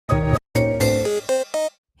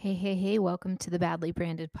Hey, hey, hey, welcome to the Badly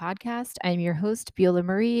Branded Podcast. I'm your host, Beulah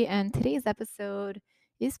Marie, and today's episode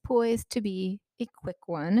is poised to be a quick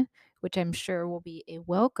one, which I'm sure will be a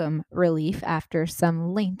welcome relief after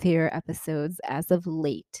some lengthier episodes as of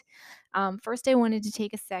late. First, I wanted to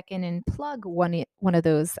take a second and plug one of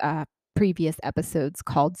those previous episodes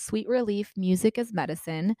called Sweet Relief Music as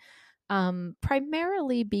Medicine,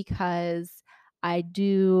 primarily because I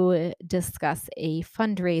do discuss a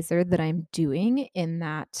fundraiser that I'm doing in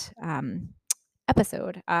that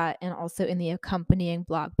episode and also in the accompanying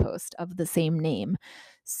blog post of the same name.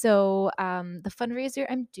 So, the fundraiser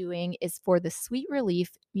I'm doing is for the Sweet Relief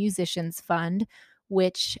Musicians Fund,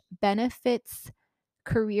 which benefits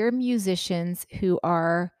career musicians who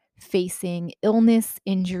are facing illness,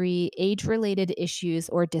 injury, age related issues,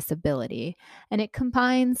 or disability. And it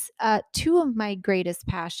combines two of my greatest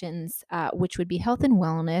passions, which would be health and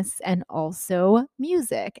wellness and also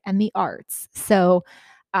music and the arts. So,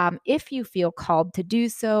 if you feel called to do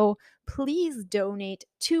so, please donate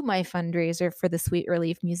to my fundraiser for the Sweet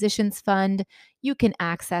Relief Musicians Fund. You can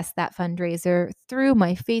access that fundraiser through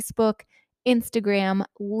my Facebook, Instagram,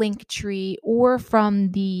 Linktree, or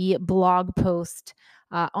from the blog post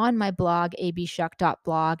on my blog,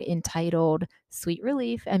 abshuck.blog, entitled Sweet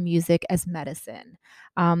Relief and Music as Medicine.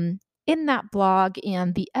 In that blog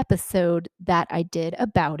and the episode that I did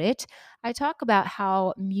about it, I talk about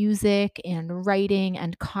how music and writing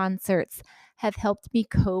and concerts have helped me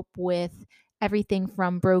cope with everything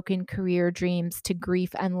from broken career dreams to grief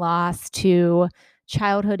and loss to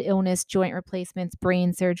childhood illness, joint replacements,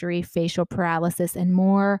 brain surgery, facial paralysis, and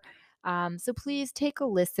more. So please take a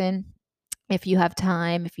listen if you have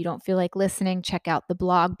time. If you don't feel like listening, check out the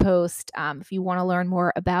blog post. If you want to learn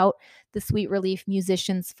more about the Sweet Relief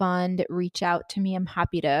Musicians Fund, reach out to me. I'm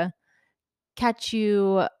happy to catch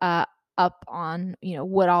you up on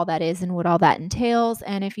what all that is and what all that entails.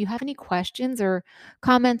 And if you have any questions or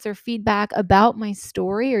comments or feedback about my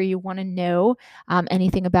story, or you want to know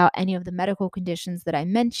anything about any of the medical conditions that I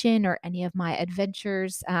mention or any of my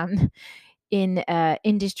adventures in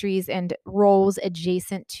industries and roles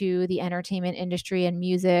adjacent to the entertainment industry and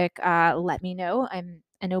music, let me know. I'm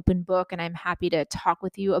an open book and I'm happy to talk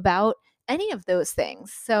with you about any of those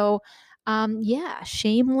things. So, yeah,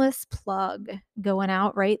 shameless plug going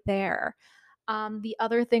out right there. The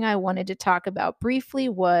other thing I wanted to talk about briefly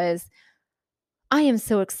was I am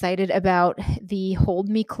so excited about the Hold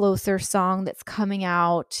Me Closer song that's coming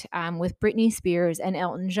out with Britney Spears and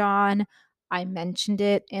Elton John. I mentioned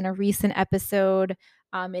it in a recent episode.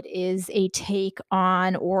 It is a take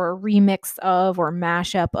on or remix of or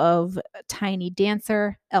mashup of Tiny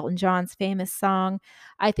Dancer, Elton John's famous song.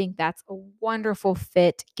 I think that's a wonderful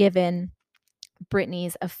fit given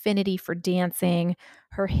Britney's affinity for dancing,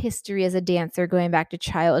 her history as a dancer going back to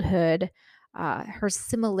childhood, her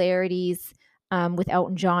similarities with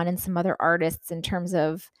Elton John and some other artists in terms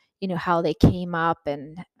of how they came up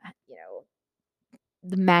and you know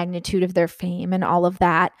the magnitude of their fame and all of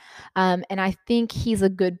that. And I think he's a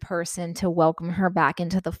good person to welcome her back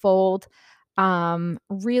into the fold.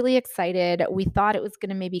 Really excited. We thought it was going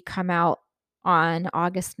to maybe come out on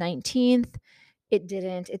August 19th. It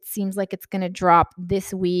didn't. It seems like it's going to drop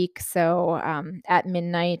this week. So at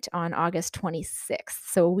midnight on August 26th.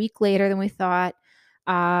 So a week later than we thought.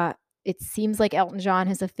 Uh, it seems like Elton John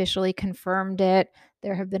has officially confirmed it.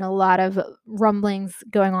 There have been a lot of rumblings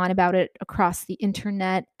going on about it across the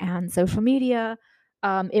internet and social media.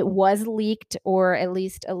 It was leaked, or at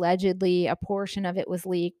least allegedly, a portion of it was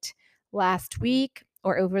leaked last week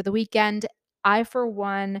or over the weekend. I, for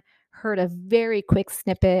one, heard a very quick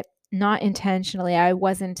snippet, not intentionally. I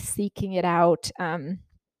wasn't seeking it out.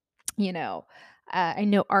 You know, I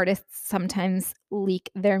know artists sometimes leak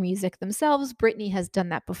their music themselves. Britney has done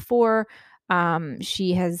that before.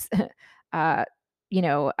 She has, uh,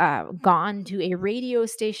 gone to a radio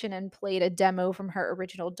station and played a demo from her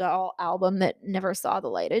original Doll album that never saw the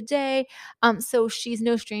light of day. So she's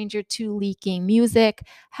no stranger to leaking music.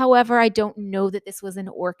 However, I don't know that this was an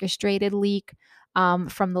orchestrated leak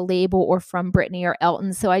from the label or from Britney or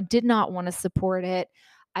Elton. So I did not want to support it.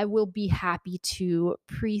 I will be happy to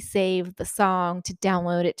pre-save the song, to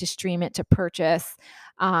download it, to stream it, to purchase.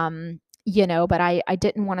 But I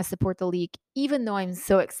didn't want to support the leak, even though I'm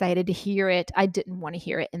so excited to hear it. I didn't want to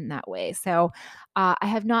hear it in that way. So I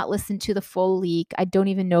have not listened to the full leak. I don't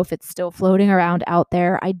even know if it's still floating around out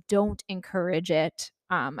there. I don't encourage it.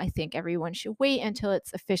 I think everyone should wait until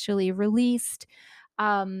it's officially released.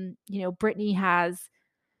 Britney has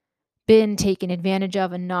been taken advantage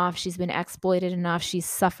of enough. She's been exploited enough. She's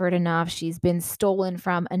suffered enough. She's been stolen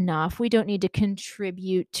from enough. We don't need to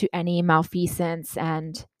contribute to any malfeasance.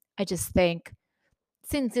 And I just think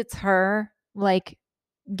since it's her, like,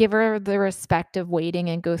 give her the respect of waiting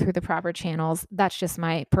and go through the proper channels. That's just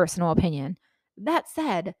my personal opinion. That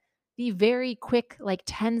said, the very quick, like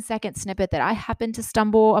 10-second snippet that I happened to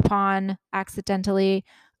stumble upon accidentally,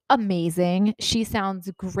 amazing. She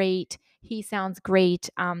sounds great. He sounds great.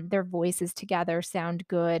 Their voices together sound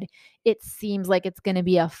good. It seems like it's going to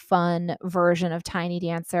be a fun version of Tiny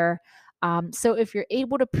Dancer. So if you're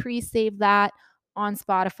able to pre-save that on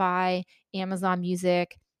Spotify, Amazon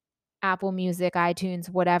Music, Apple Music, iTunes,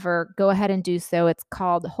 whatever, go ahead and do so. It's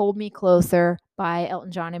called Hold Me Closer by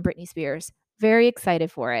Elton John and Britney Spears. Very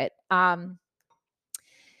excited for it. And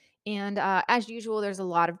as usual, there's a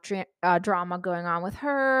lot of drama going on with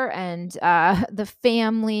her and the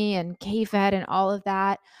family and K-Fed and all of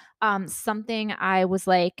that. Something I was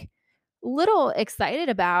like little excited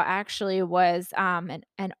about actually was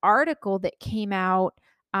an article that came out.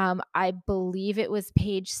 I believe it was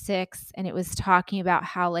Page Six, and it was talking about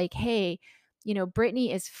how, like, hey,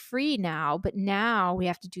 Britney is free now, but now we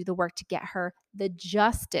have to do the work to get her the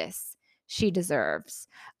justice she deserves.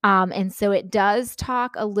 And so it does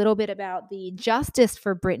talk a little bit about the Justice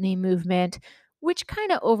for Britney movement, which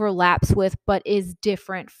kind of overlaps with, but is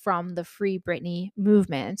different from the Free Britney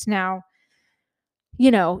movement. Now,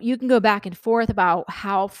 you can go back and forth about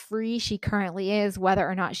how free she currently is, whether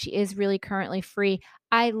or not she is really currently free.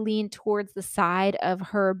 I lean towards the side of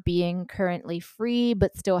her being currently free,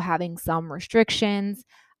 but still having some restrictions.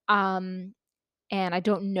 Um, and I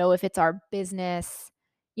don't know if it's our business,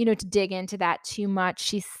 to dig into that too much.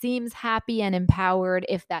 She seems happy and empowered.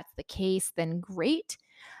 If that's the case, then great.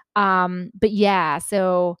 But yeah,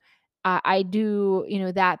 so I do,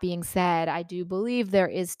 that being said, I do believe there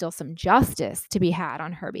is still some justice to be had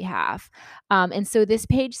on her behalf. And so this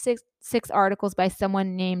Page six articles by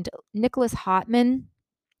someone named Nicholas Hotman,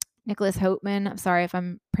 Nicholas Hotman. I'm sorry if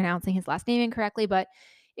I'm pronouncing his last name incorrectly, but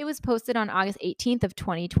it was posted on August 18th of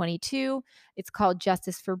 2022. It's called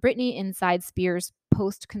Justice for Britney Inside Spears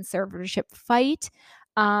Post-Conservatorship Fight.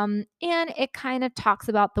 And it kind of talks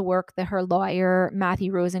about the work that her lawyer,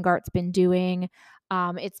 Matthew Rosengart's been doing.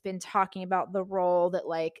 It's been talking about the role that,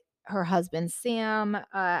 like, her husband, Sam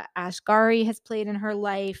Ashgari, has played in her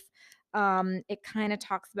life. It kind of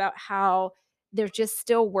talks about how there's just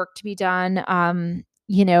still work to be done.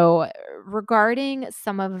 Regarding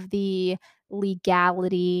some of the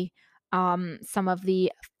legality, some of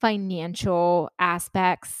the financial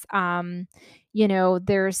aspects,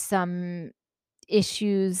 there's some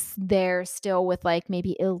issues there still with, like,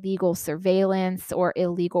 maybe illegal surveillance or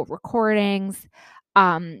illegal recordings.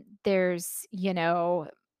 There's,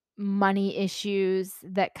 money issues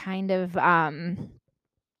that kind of, I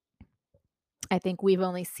think we've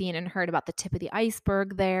only seen and heard about the tip of the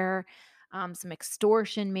iceberg there. Some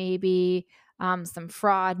extortion, maybe, some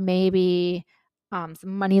fraud, maybe, some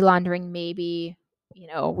money laundering, maybe.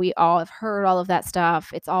 We all have heard all of that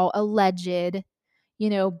stuff. It's all alleged,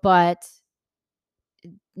 but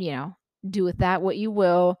you know, do with that what you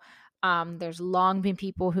will. There's long been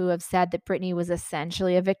people who have said that Britney was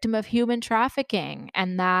essentially a victim of human trafficking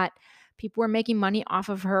and that people were making money off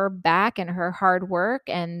of her back and her hard work,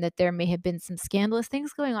 and that there may have been some scandalous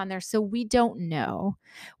things going on there. So we don't know.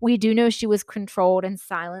 We do know she was controlled and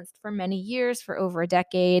silenced for many years, for over a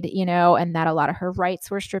decade, and that a lot of her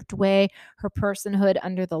rights were stripped away. Her personhood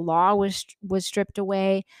under the law was stripped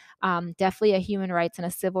away. Definitely a human rights and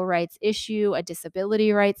a civil rights issue, a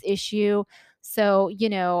disability rights issue. So,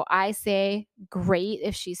 I say great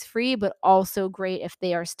if she's free, but also great if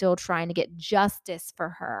they are still trying to get justice for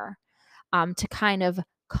her, to kind of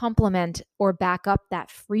complement or back up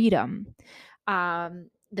that freedom.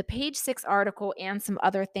 The Page Six article and some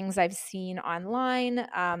other things I've seen online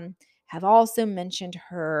have also mentioned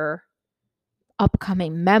her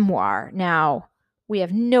upcoming memoir. Now, we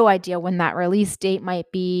have no idea when that release date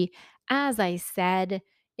might be. As I said,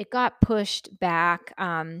 it got pushed back.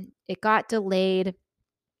 It got delayed,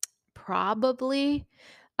 probably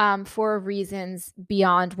for reasons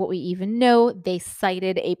beyond what we even know. They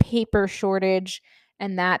cited a paper shortage,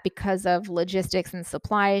 and that because of logistics and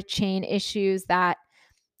supply chain issues, that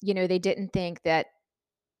they didn't think that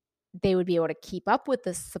they would be able to keep up with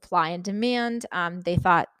the supply and demand. They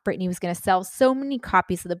thought Britney was going to sell so many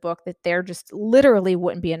copies of the book that there just literally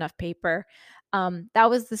wouldn't be enough paper. That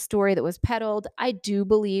was the story that was peddled. I do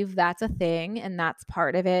believe that's a thing and that's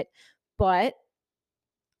part of it. But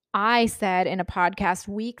I said in a podcast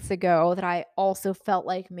weeks ago that I also felt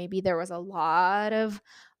like maybe there was a lot of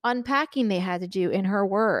unpacking they had to do, in her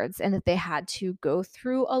words, and that they had to go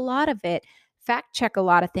through a lot of it, fact check a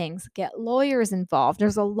lot of things, get lawyers involved.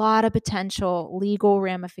 There's a lot of potential legal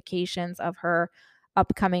ramifications of her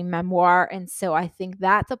upcoming memoir. And so I think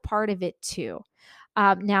that's a part of it too.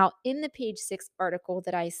 Now, in the Page Six article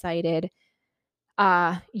that I cited,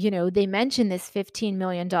 they mentioned this $15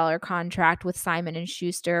 million contract with Simon and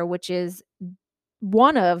Schuster, which is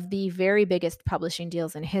one of the very biggest publishing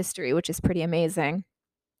deals in history, which is pretty amazing.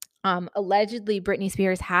 Allegedly, Britney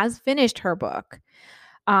Spears has finished her book.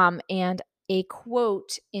 And a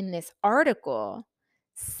quote in this article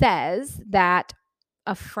says that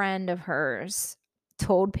a friend of hers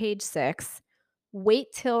told Page Six, wait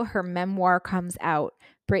till her memoir comes out.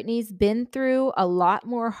 Britney's been through a lot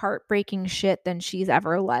more heartbreaking shit than she's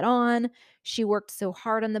ever let on. She worked so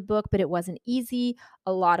hard on the book, but it wasn't easy.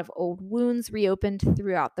 A lot of old wounds reopened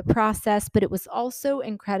throughout the process, but it was also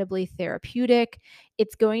incredibly therapeutic.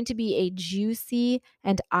 It's going to be a juicy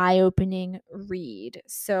and eye-opening read.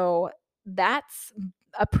 So that's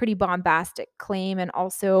a pretty bombastic claim and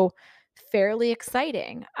also fairly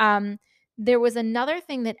exciting. There was another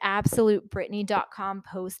thing that AbsoluteBritney.com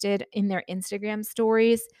posted in their Instagram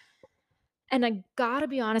stories. And I gotta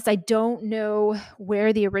be honest, I don't know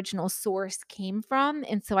where the original source came from.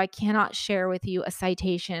 And so I cannot share with you a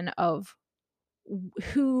citation of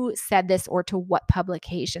who said this or to what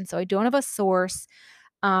publication. So I don't have a source.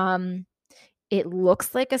 Um, it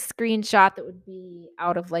looks like a screenshot that would be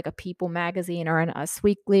out of like a People magazine or an Us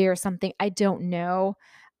Weekly or something. I don't know.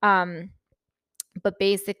 Um, but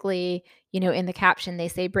basically, in the caption, they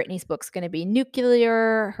say Britney's book's going to be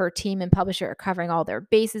nuclear. Her team and publisher are covering all their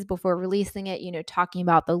bases before releasing it, talking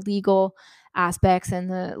about the legal aspects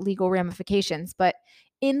and the legal ramifications. But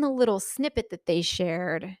in the little snippet that they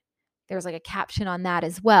shared, there's like a caption on that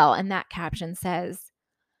as well. And that caption says,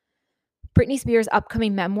 Britney Spears'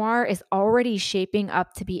 upcoming memoir is already shaping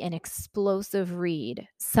up to be an explosive read.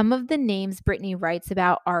 Some of the names Britney writes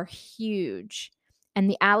about are huge, and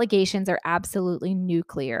the allegations are absolutely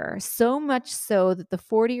nuclear. So much so that the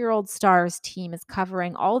 40-year-old star's team is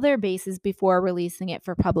covering all their bases before releasing it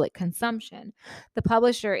for public consumption. The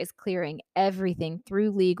publisher is clearing everything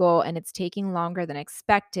through legal, and it's taking longer than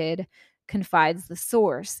expected, confides the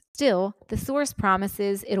source. Still, the source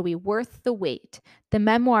promises it'll be worth the wait. The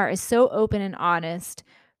memoir is so open and honest.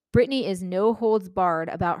 Britney is no holds barred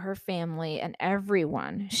about her family and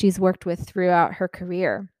everyone she's worked with throughout her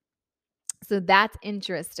career. So that's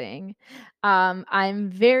interesting. I'm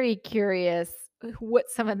very curious what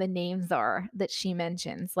some of the names are that she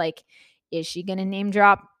mentions. Like, is she going to name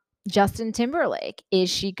drop Justin Timberlake? Is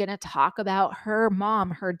she going to talk about her mom,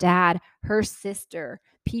 her dad, her sister,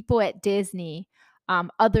 people at Disney,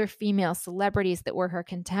 other female celebrities that were her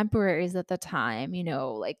contemporaries at the time,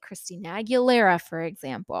 like Christina Aguilera, for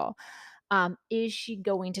example? Is she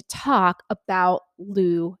going to talk about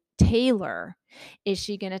Lou Taylor? Is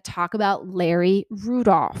she going to talk about Larry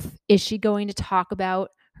Rudolph? Is she going to talk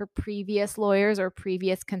about her previous lawyers or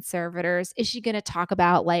previous conservators? Is she going to talk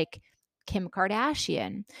about like Kim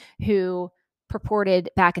Kardashian, who purported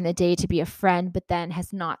back in the day to be a friend, but then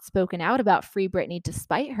has not spoken out about Free Britney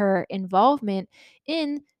despite her involvement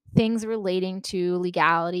in things relating to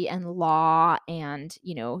legality and law and,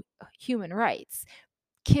 human rights?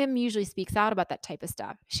 Kim usually speaks out about that type of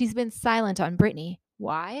stuff. She's been silent on Britney.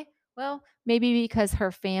 Why? Well, maybe because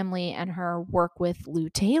her family and her work with Lou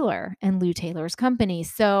Taylor and Lou Taylor's company.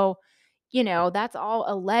 So, that's all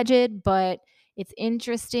alleged, but it's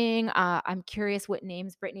interesting. I'm curious what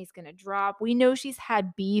names Britney's going to drop. We know she's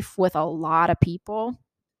had beef with a lot of people.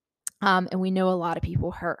 And we know a lot of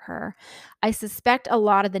people hurt her. I suspect a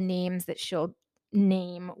lot of the names that she'll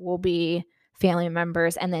name will be family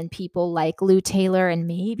members and then people like Lou Taylor and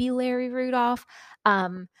maybe Larry Rudolph.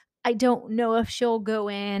 I don't know if she'll go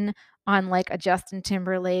in on like a Justin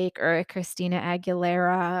Timberlake or a Christina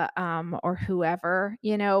Aguilera, or whoever,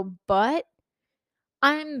 but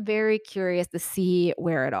I'm very curious to see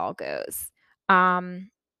where it all goes.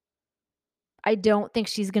 Um, I don't think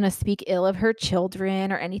she's gonna speak ill of her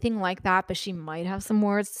children or anything like that, but she might have some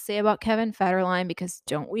words to say about Kevin Federline because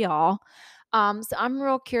don't we all? So I'm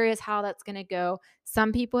real curious how that's gonna go.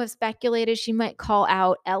 Some people have speculated she might call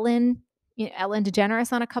out Ellen, Ellen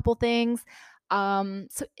DeGeneres on a couple things.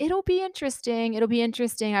 So it'll be interesting. It'll be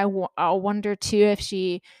interesting. I'll wonder too if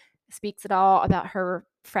she speaks at all about her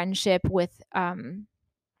friendship with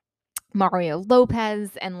Mario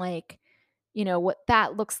Lopez and like what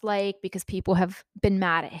that looks like because people have been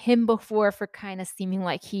mad at him before for kind of seeming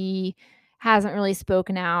like he hasn't really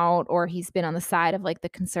spoken out or he's been on the side of like the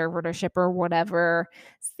conservatorship or whatever.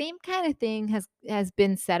 Same kind of thing has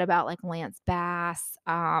been said about like Lance Bass.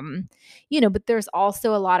 But there's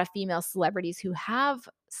also a lot of female celebrities who have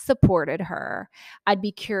supported her. I'd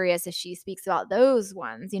be curious if she speaks about those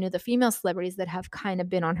ones, the female celebrities that have kind of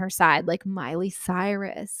been on her side, like Miley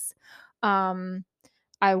Cyrus. Um,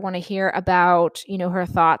 I want to hear about, her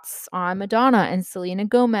thoughts on Madonna and Selena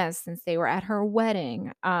Gomez since they were at her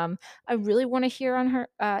wedding. I really want to hear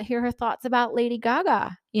her thoughts about Lady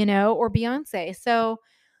Gaga, or Beyonce. So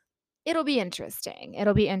it'll be interesting.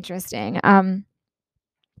 It'll be interesting.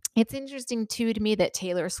 It's interesting too to me that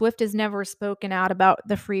Taylor Swift has never spoken out about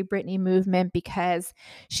the Free Britney movement because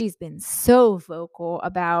she's been so vocal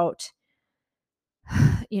about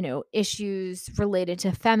issues related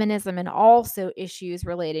to feminism and also issues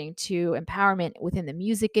relating to empowerment within the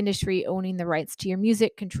music industry, owning the rights to your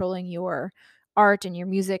music, controlling your art and your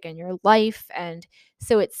music and your life. And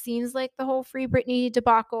so it seems like the whole Free Britney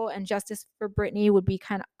debacle and justice for Britney would be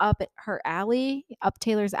kind of up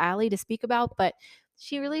Taylor's alley to speak about, but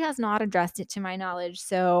she really has not addressed it to my knowledge.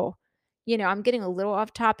 So, I'm getting a little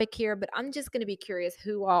off topic here, but I'm just going to be curious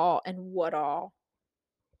who all and what all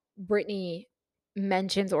Britney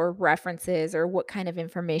mentions or references or what kind of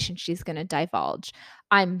information she's gonna divulge.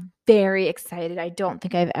 I'm very excited. I don't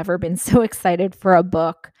think I've ever been so excited for a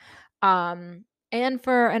book, and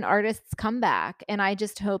for an artist's comeback, and I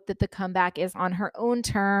just hope that the comeback is on her own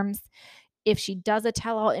terms. If she does a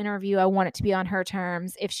tell-all interview, I want it to be on her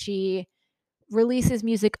terms. If she releases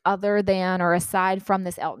music other than or aside from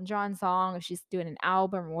this Elton John song, if she's doing an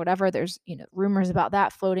album or whatever, there's, rumors about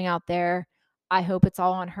that floating out there. I hope it's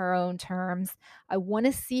all on her own terms. I want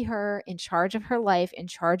to see her in charge of her life, in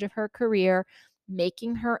charge of her career,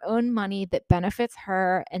 making her own money that benefits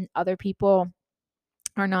her and other people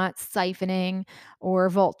are not siphoning or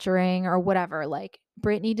vulturing or whatever. Like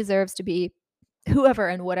Britney deserves to be whoever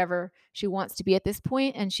and whatever she wants to be at this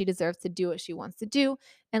point, and she deserves to do what she wants to do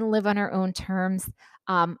and live on her own terms.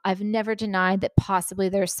 I've never denied that possibly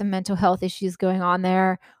there's some mental health issues going on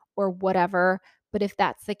there or whatever, but if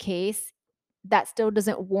that's the case, that still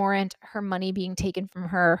doesn't warrant her money being taken from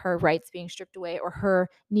her, her rights being stripped away, or her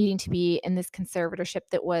needing to be in this conservatorship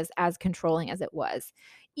that was as controlling as it was.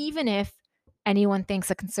 Even if anyone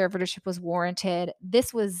thinks a conservatorship was warranted,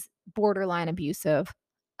 this was borderline abusive,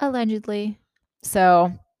 allegedly.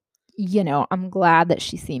 So, I'm glad that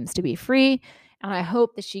she seems to be free, and I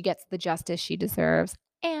hope that she gets the justice she deserves.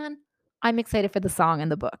 And I'm excited for the song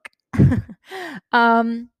and the book.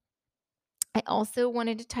 um, I also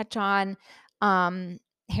wanted to touch on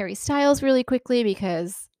Harry Styles really quickly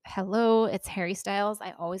because hello, it's Harry Styles.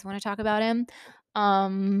 I always want to talk about him.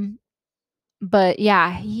 Um, but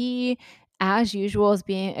yeah, he, as usual, is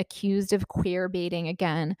being accused of queer baiting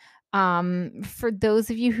again. For those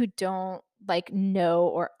of you who don't know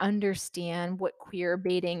or understand what queer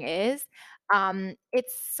baiting is,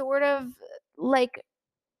 it's sort of like,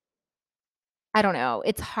 I don't know,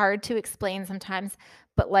 it's hard to explain sometimes,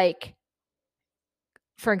 but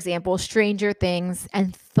for example, Stranger Things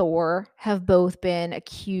and Thor have both been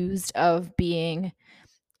accused of being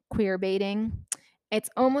queer baiting. It's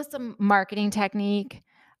almost a marketing technique.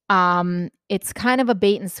 It's kind of a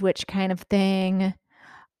bait and switch kind of thing.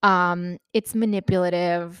 It's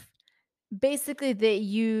manipulative. Basically, they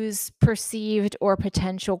use perceived or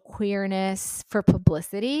potential queerness for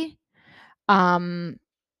publicity. Um,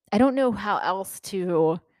 I don't know how else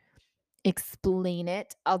to explain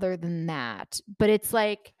it other than that, but it's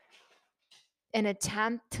like an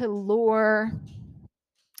attempt to lure.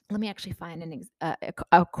 Let me actually find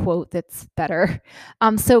a quote that's better.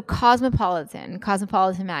 So Cosmopolitan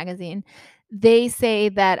magazine, they say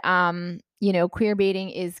that queer baiting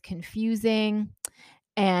is confusing,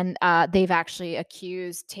 and they've actually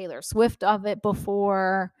accused Taylor Swift of it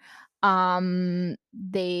before.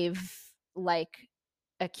 They've like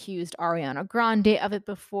accused Ariana Grande of it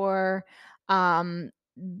before. Um,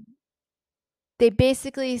 they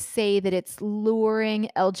basically say that it's luring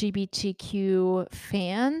LGBTQ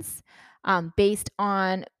fans, based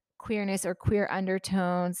on queerness or queer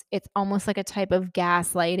undertones. It's almost like a type of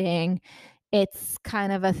gaslighting. It's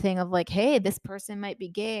kind of a thing of like, "Hey, this person might be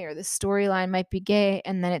gay or this storyline might be gay,"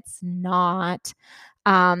 and then it's not,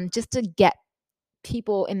 just to get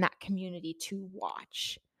people in that community to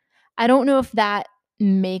watch. I don't know if that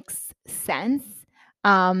makes sense.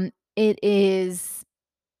 It is,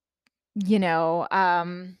 you know,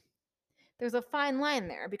 there's a fine line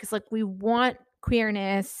there because we want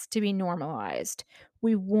queerness to be normalized.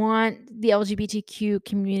 We want the LGBTQ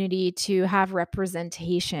community to have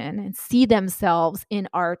representation and see themselves in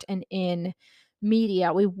art and in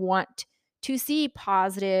media. We want to see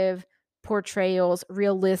positive portrayals,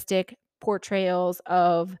 realistic portrayals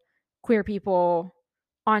of queer people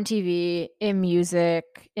on TV, in music,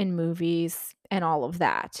 in movies, and all of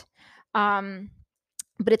that. Um,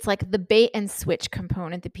 but it's like the bait and switch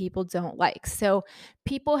component that people don't like. So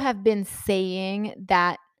people have been saying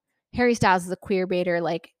that Harry Styles is a queer baiter,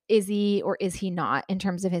 like, is he or is he not in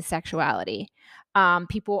terms of his sexuality?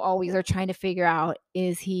 People always are trying to figure out,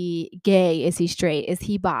 is he gay? Is he straight? Is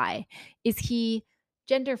he bi? Is he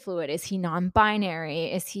gender fluid? Is he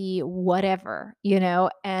non-binary? Is he whatever, you know?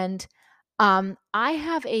 And I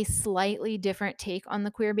have a slightly different take on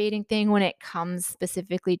the queer baiting thing when it comes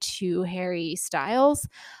specifically to Harry Styles.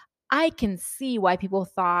 I can see why people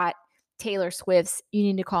thought Taylor Swift's "You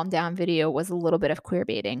Need to Calm Down" video was a little bit of queer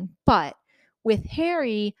baiting, but with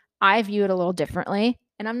Harry, I view it a little differently,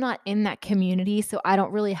 and I'm not in that community, so I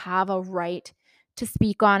don't really have a right to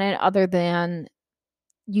speak on it other than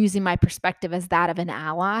using my perspective as that of an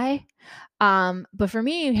ally. But for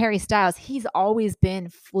me, Harry Styles, he's always been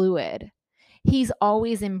fluid. He's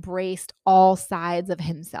always embraced all sides of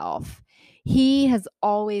himself. He has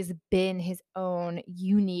always been his own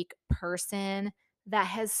unique person that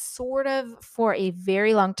has sort of, for a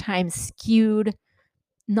very long time, skewed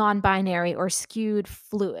non binary or skewed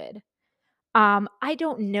fluid. I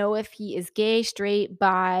don't know if he is gay, straight,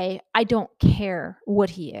 bi. I don't care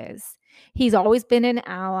what he is. He's always been an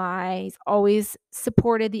ally. He's always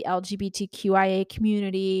supported the LGBTQIA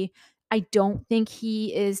community. I don't think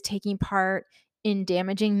he is taking part in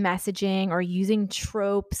damaging messaging or using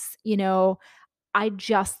tropes. I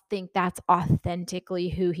just think that's authentically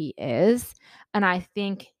who he is. And I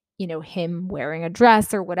think, him wearing a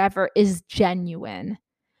dress or whatever is genuine.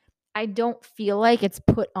 I don't feel like it's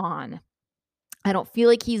put on. I don't feel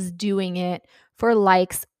like he's doing it for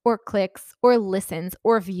likes or clicks or listens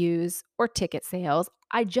or views or ticket sales.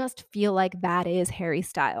 I just feel like that is Harry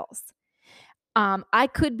Styles. I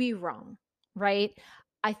could be wrong, right?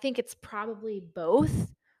 I think it's probably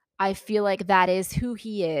both. I feel like that is who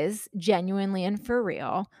he is, genuinely and for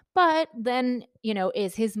real. But then,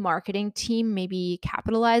 is his marketing team maybe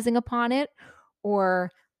capitalizing upon it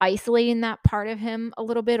or isolating that part of him a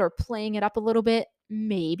little bit or playing it up a little bit?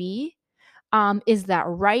 Maybe. Is that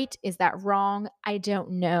right? Is that wrong? I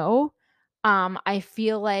don't know. I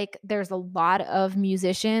feel like there's a lot of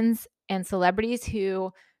musicians and celebrities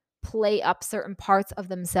who play up certain parts of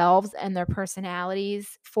themselves and their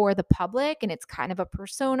personalities for the public, and it's kind of a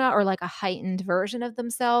persona or like a heightened version of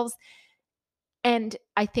themselves. And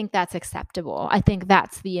I think that's acceptable. I think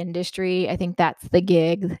that's the industry. I think that's the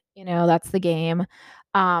gig, that's the game.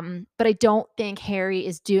 But I don't think Harry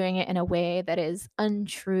is doing it in a way that is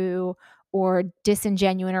untrue or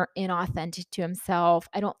disingenuine or inauthentic to himself.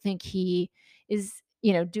 I don't think he is,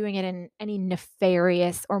 doing it in any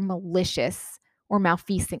nefarious or malicious or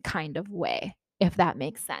malfeasant kind of way, if that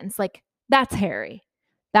makes sense. Like, that's Harry.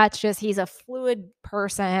 That's just, he's a fluid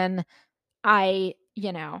person. I'm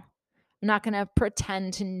not going to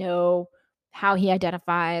pretend to know how he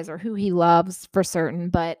identifies or who he loves for certain,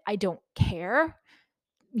 but I don't care.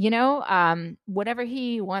 Whatever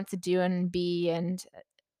he wants to do and be and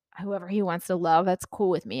whoever he wants to love, that's cool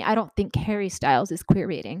with me. I don't think Harry Styles is queer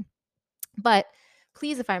baiting. But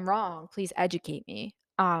please, if I'm wrong, please educate me.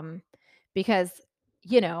 Because,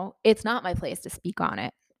 it's not my place to speak on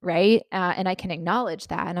it, right? And I can acknowledge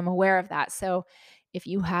that and I'm aware of that. So if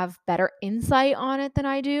you have better insight on it than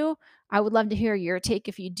I do, I would love to hear your take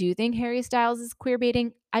if you do think Harry Styles is queer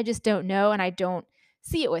baiting. I just don't know and I don't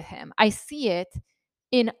see it with him. I see it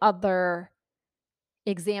in other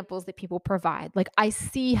examples that people provide. Like, I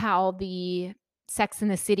see how the Sex and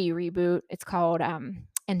the City reboot, it's called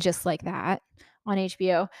And Just Like That on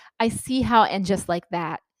HBO. I see how And Just Like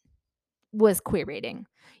That was queer baiting.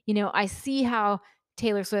 I see how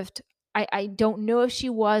Taylor Swift, I don't know if she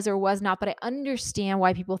was or was not, but I understand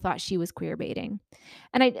why people thought she was queer baiting.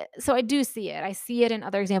 And I do see it. I see it in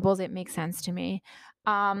other examples. It makes sense to me.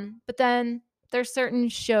 But then there's certain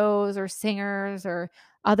shows or singers or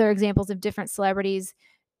other examples of different celebrities,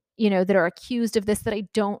 that are accused of this that I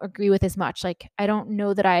don't agree with as much. Like, I don't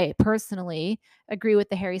know that I personally agree with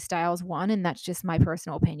the Harry Styles one, and that's just my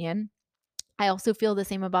personal opinion. I also feel the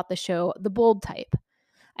same about the show The Bold Type.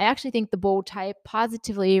 I actually think The Bold Type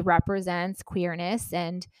positively represents queerness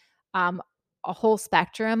and a whole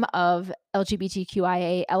spectrum of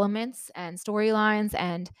LGBTQIA elements and storylines,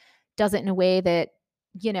 and does it in a way that,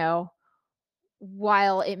 you know,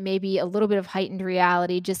 while it may be a little bit of heightened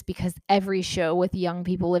reality just because every show with young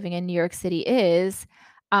people living in New York City is,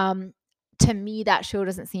 um, to me, that show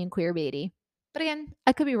doesn't seem queerbaity. But again,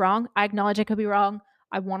 I could be wrong. I acknowledge I could be wrong.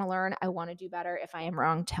 I want to learn. I want to do better. If I am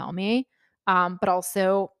wrong, tell me. But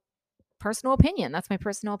also, personal opinion. That's my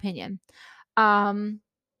personal opinion. Um,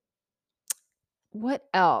 what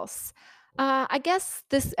else? I guess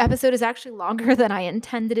this episode is actually longer than I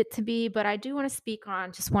intended it to be, but I do want to speak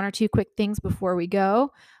on just one or two quick things before we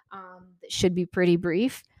go. That should be pretty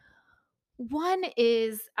brief. One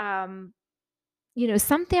is,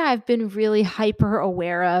 something I've been really hyper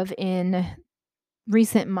aware of in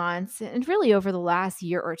recent months and really over the last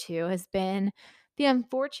year or two has been the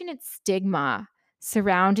unfortunate stigma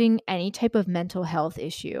surrounding any type of mental health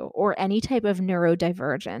issue or any type of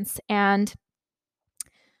neurodivergence. And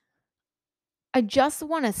I just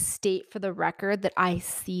want to state for the record that I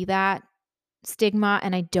see that stigma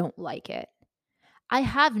and I don't like it. I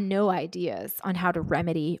have no ideas on how to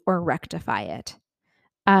remedy or rectify it.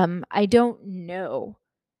 I don't know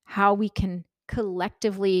how we can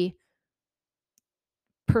collectively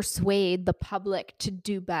persuade the public to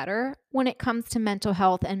do better when it comes to mental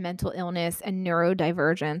health and mental illness and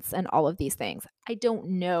neurodivergence and all of these things. I don't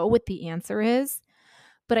know what the answer is,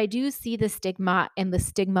 but I do see the stigma and the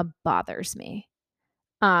stigma bothers me.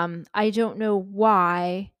 I don't know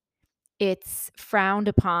why it's frowned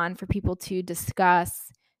upon for people to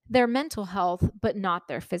discuss their mental health, but not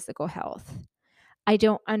their physical health. I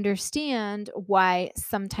don't understand why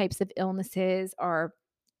some types of illnesses are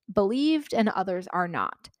believed and others are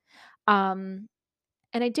not. Um,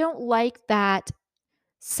 and I don't like that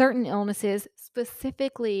certain illnesses,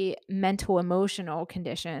 specifically mental emotional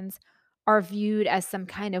conditions, are viewed as some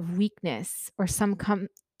kind of weakness or some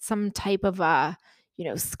type of a,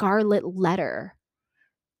 scarlet letter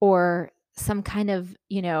or some kind of,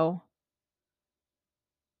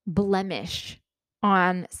 blemish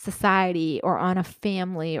on society or on a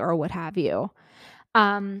family or what have you.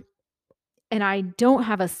 Um, and I don't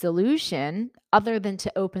have a solution other than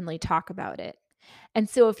to openly talk about it. And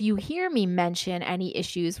so if you hear me mention any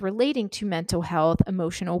issues relating to mental health,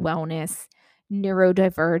 emotional wellness,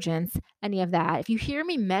 neurodivergence, any of that, if you hear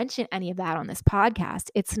me mention any of that on this podcast,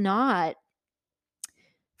 it's not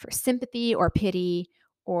for sympathy or pity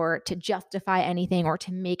or to justify anything or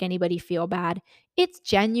to make anybody feel bad. It's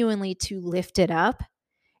genuinely to lift it up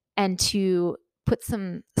and to put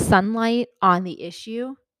some sunlight on the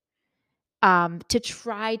issue, to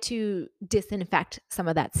try to disinfect some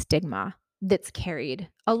of that stigma that's carried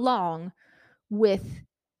along with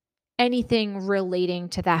anything relating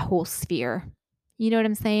to that whole sphere. You know what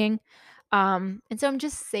I'm saying? And so I'm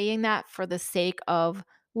just saying that for the sake of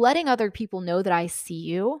letting other people know that I see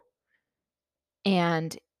you.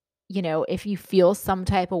 And, if you feel some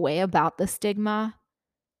type of way about the stigma,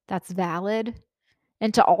 that's valid.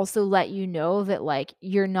 And to also let you know that, like,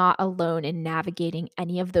 you're not alone in navigating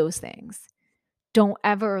any of those things. Don't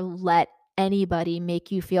ever let anybody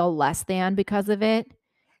make you feel less than because of it.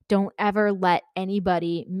 Don't ever let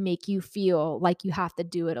anybody make you feel like you have to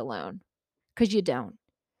do it alone, because you don't.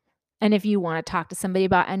 And if you want to talk to somebody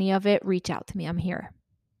about any of it, reach out to me. I'm here.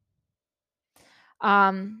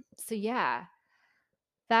 So yeah,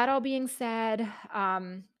 that all being said,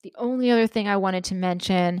 the only other thing I wanted to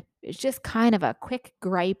mention is just kind of a quick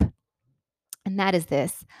gripe, and that is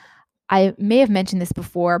this. I may have mentioned this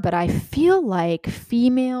before, but I feel like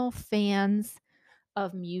female fans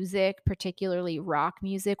of music, particularly rock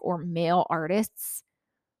music or male artists,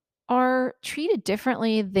 are treated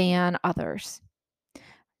differently than others.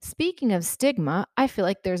 Speaking of stigma, I feel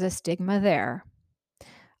like there's a stigma there.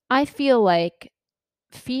 I feel like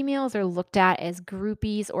females are looked at as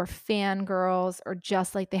groupies or fangirls or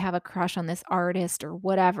just like they have a crush on this artist or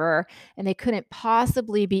whatever, and they couldn't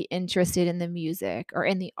possibly be interested in the music or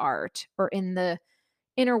in the art or in the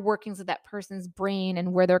inner workings of that person's brain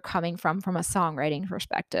and where they're coming from a songwriting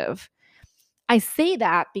perspective. I say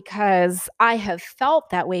that because I have felt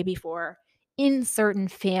that way before in certain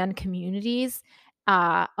fan communities,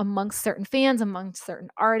 amongst certain fans, amongst certain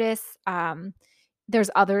artists. There's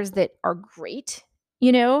others that are great,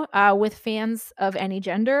 with fans of any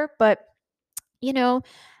gender. But, you know,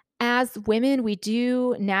 as women, we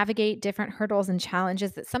do navigate different hurdles and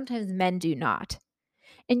challenges that sometimes men do not.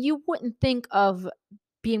 And you wouldn't think of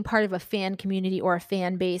being part of a fan community or a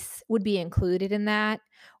fan base would be included in that,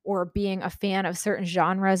 or being a fan of certain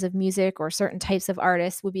genres of music or certain types of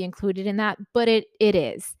artists would be included in that, but it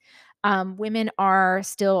is. Women are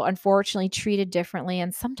still unfortunately treated differently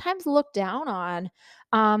and sometimes looked down on,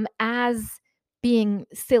 as being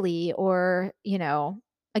silly or,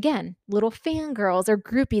 again, little fangirls or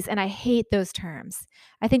groupies. And I hate those terms.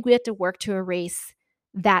 I think we have to work to erase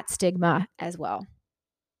that stigma as well.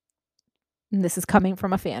 And this is coming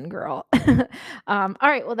from a fangirl. All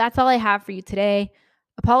right. Well, that's all I have for you today.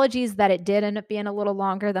 Apologies that it did end up being a little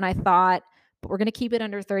longer than I thought, but we're going to keep it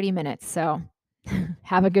under 30 minutes. So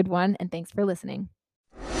have a good one. And thanks for listening.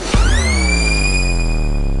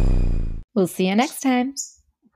 We'll see you next time.